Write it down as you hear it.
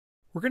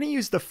We're going to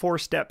use the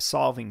four-step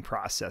solving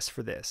process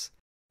for this.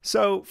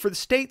 So for the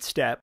state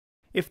step,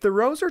 if the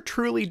rows are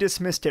truly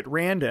dismissed at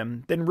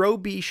random, then row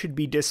B should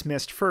be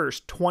dismissed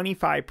first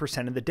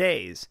 25% of the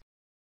days.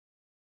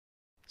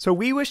 So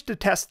we wish to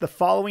test the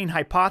following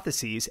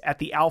hypotheses at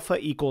the alpha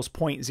equals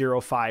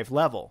 0.05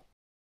 level.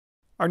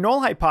 Our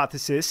null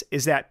hypothesis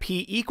is that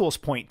p equals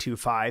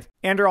 0.25,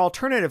 and our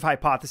alternative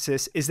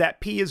hypothesis is that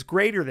p is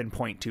greater than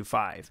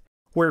 0.25,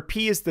 where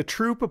p is the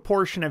true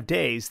proportion of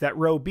days that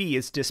row B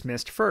is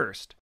dismissed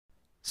first.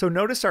 So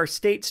notice our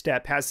state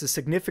step has the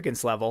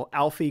significance level,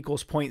 alpha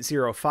equals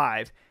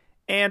 0.05,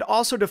 and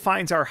also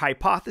defines our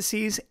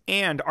hypotheses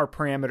and our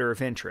parameter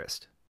of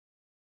interest.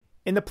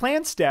 In the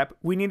plan step,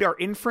 we need our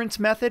inference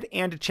method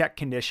and to check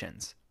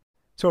conditions.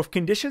 So if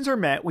conditions are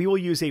met, we will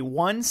use a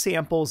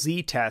one-sample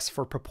z-test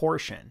for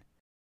proportion.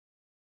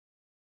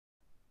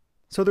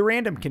 So the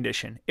random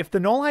condition. If the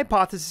null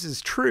hypothesis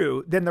is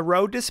true, then the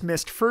row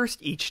dismissed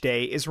first each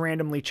day is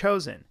randomly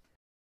chosen.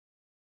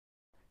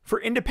 For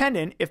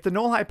independent, if the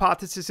null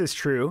hypothesis is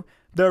true,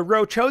 the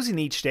row chosen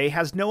each day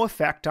has no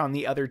effect on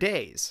the other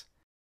days.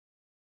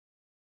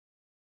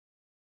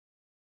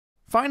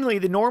 Finally,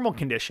 the normal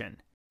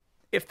condition.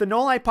 If the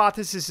null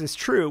hypothesis is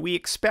true, we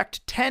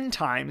expect 10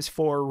 times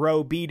for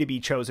row B to be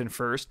chosen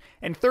first,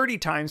 and 30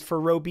 times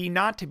for row B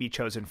not to be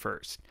chosen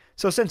first.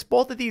 So since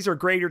both of these are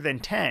greater than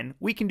 10,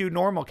 we can do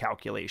normal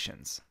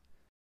calculations.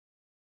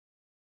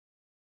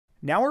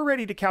 Now we're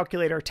ready to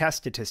calculate our test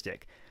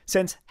statistic.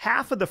 Since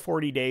half of the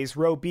 40 days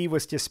row B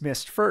was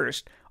dismissed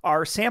first,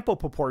 our sample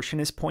proportion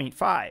is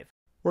 0.5.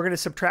 We're going to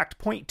subtract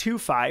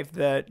 0.25,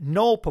 the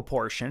null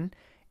proportion,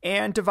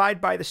 and divide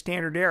by the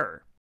standard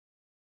error.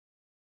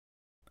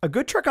 A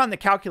good trick on the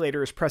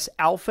calculator is press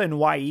alpha and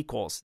y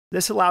equals.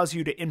 This allows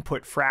you to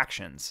input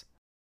fractions.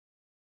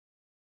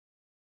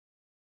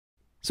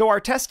 So our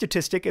test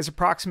statistic is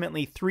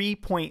approximately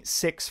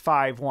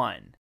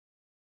 3.651.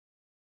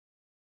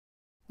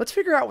 Let's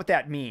figure out what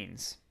that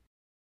means.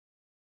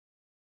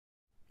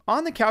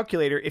 On the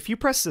calculator, if you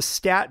press the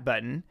Stat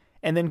button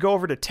and then go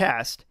over to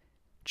Test,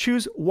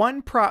 choose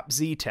one prop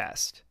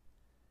z-test.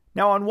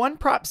 Now on one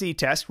prop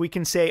z-test, we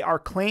can say our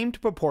claimed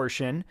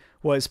proportion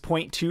was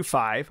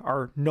 0.25,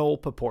 our null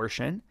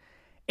proportion,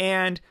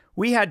 and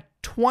we had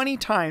 20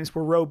 times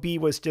where row B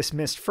was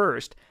dismissed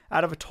first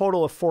out of a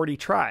total of 40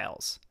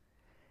 trials.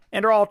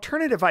 And our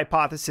alternative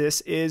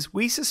hypothesis is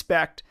we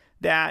suspect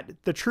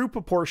that the true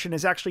proportion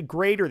is actually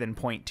greater than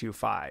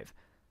 0.25.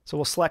 So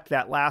we'll select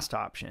that last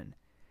option.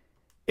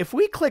 If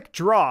we click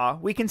Draw,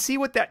 we can see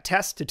what that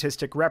test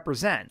statistic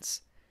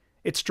represents.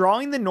 It's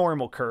drawing the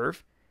normal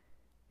curve,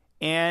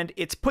 and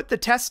it's put the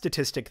test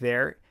statistic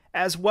there,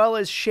 as well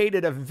as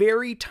shaded a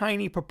very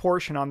tiny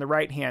proportion on the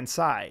right-hand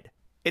side.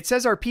 It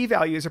says our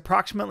p-value is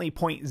approximately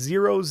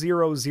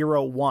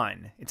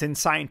 0.0001. It's in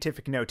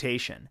scientific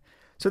notation.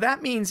 So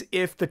that means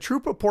if the true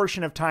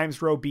proportion of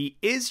times row B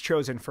is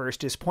chosen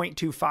first is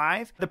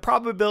 0.25, the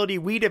probability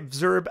we'd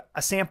observe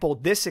a sample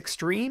this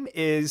extreme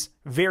is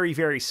very,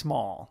 very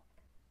small.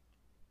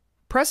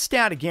 Press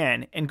Stat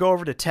again and go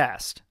over to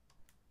Test.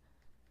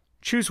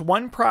 Choose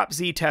one prop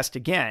z-test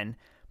again,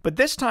 but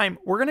this time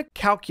we're going to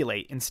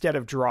calculate instead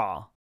of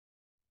draw.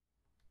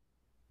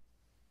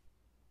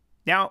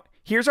 Now,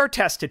 here's our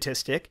test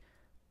statistic,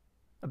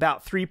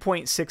 about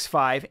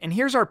 3.65, and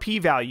here's our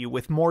p-value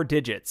with more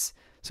digits.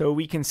 So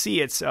we can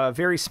see it's a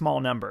very small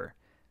number.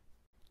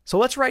 So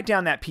let's write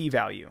down that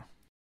p-value.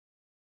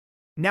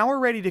 Now we're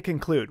ready to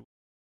conclude.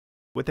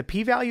 With a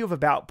p-value of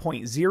about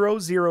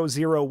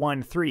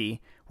 0.00013,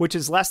 which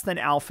is less than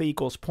alpha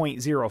equals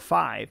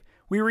 0.05,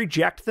 we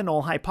reject the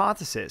null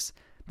hypothesis.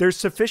 There's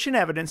sufficient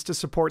evidence to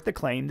support the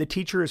claim the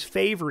teacher is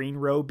favoring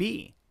row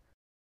B.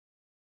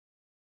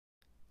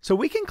 So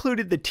we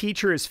concluded the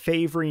teacher is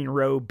favoring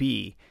row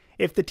B.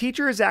 If the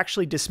teacher is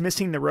actually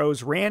dismissing the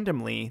rows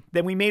randomly,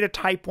 then we made a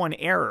type 1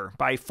 error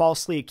by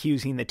falsely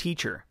accusing the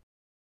teacher.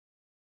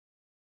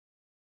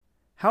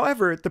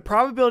 However, the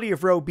probability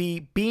of row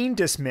B being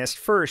dismissed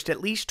first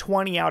at least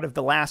 20 out of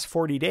the last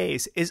 40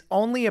 days is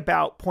only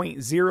about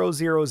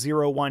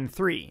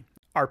 0.00013,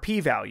 our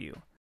p-value.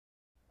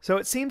 So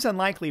it seems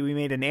unlikely we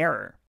made an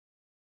error.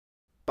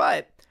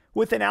 But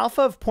with an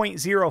alpha of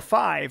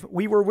 0.05,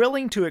 we were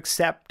willing to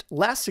accept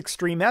less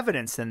extreme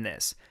evidence than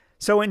this.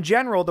 So in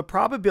general, the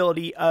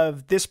probability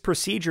of this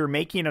procedure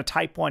making a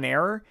type 1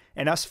 error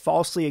and us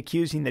falsely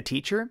accusing the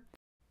teacher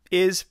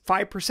is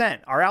 5%,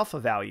 our alpha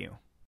value.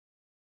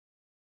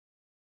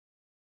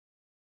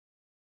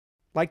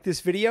 Like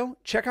this video?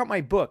 Check out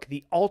my book,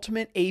 The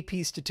Ultimate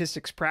AP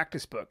Statistics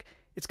Practice Book.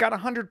 It's got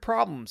 100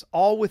 problems,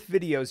 all with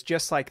videos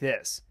just like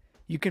this.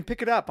 You can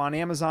pick it up on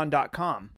Amazon.com.